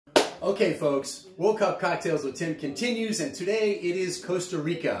Okay folks, Woke Up Cocktails with Tim continues, and today it is Costa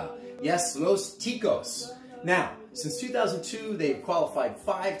Rica. Yes, Los Ticos. Now, since 2002, they've qualified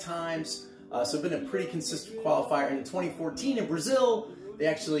 5 times, so been a pretty consistent qualifier. And in 2014 in Brazil, they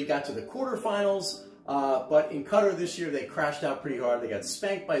actually got to the quarterfinals, but in Qatar this year, they crashed out pretty hard. They got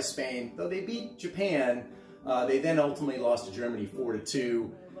spanked by Spain, though they beat Japan. They then ultimately lost to Germany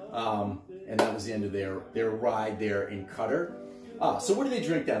 4-2, and that was the end of their ride there in Qatar. So what do they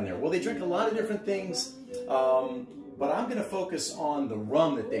drink down there? Well, they drink a lot of different things, but I'm going to focus on the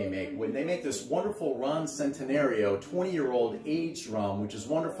rum that they make. When they make this wonderful Ron Centenario, 20-year-old aged rum, which is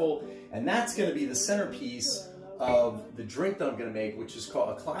wonderful, and that's going to be the centerpiece of the drink that I'm going to make, which is called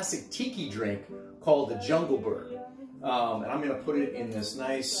a classic tiki drink called the Jungle Bird. And I'm going to put it in this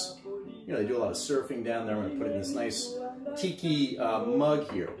nice, you know, they do a lot of surfing down there. I'm going to put it in this nice tiki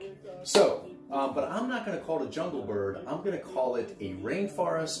mug here. So, but I'm not going to call it a Jungle Bird. I'm going to call it a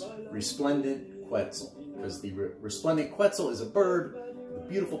Rainforest Resplendent Quetzel, because the Resplendent Quetzel is a bird with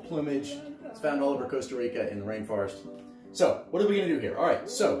beautiful plumage. It's found all over Costa Rica in the rainforest. So, what are we going to do here? All right,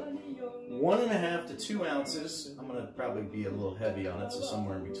 so 1.5 to 2 ounces. I'm going to probably be a little heavy on it, so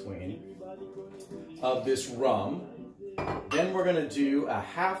somewhere in between, of this rum. Then we're going to do a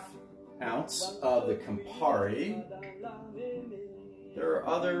 1/2 ounce of the Campari. There are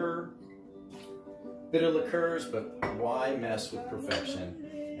other bitter liqueurs, but why mess with perfection?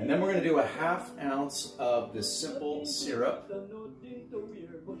 And then we're going to do a 1/2 ounce of the simple syrup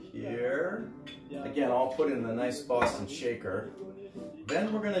here. Again, I'll put it in a nice Boston shaker.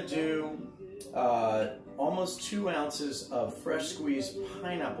 Then we're going to do almost 2 ounces of fresh squeezed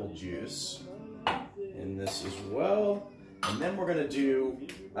pineapple juice in this as well. And then we're going to do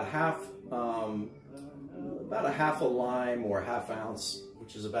about a 1/2 lime, or a 1/2 ounce,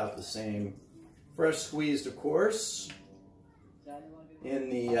 which is about the same. Fresh squeezed, of course, in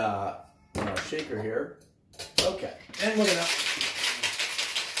the shaker here. Okay, and we're gonna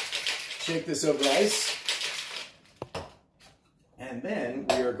shake this over ice, and then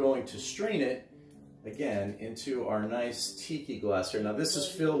we are going to strain it again into our nice tiki glass here. Now this is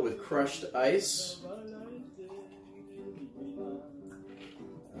filled with crushed ice.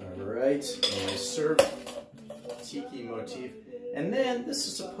 All right, and I serve tiki motif. And then this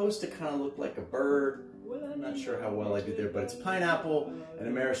is supposed to kind of look like a bird. I'm not sure how well I did there, but it's pineapple and a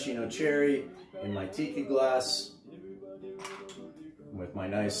maraschino cherry in my tiki glass with my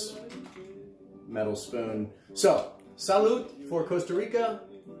nice metal spoon. So, salud for Costa Rica.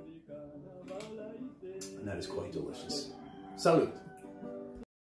 And that is quite delicious. Salud.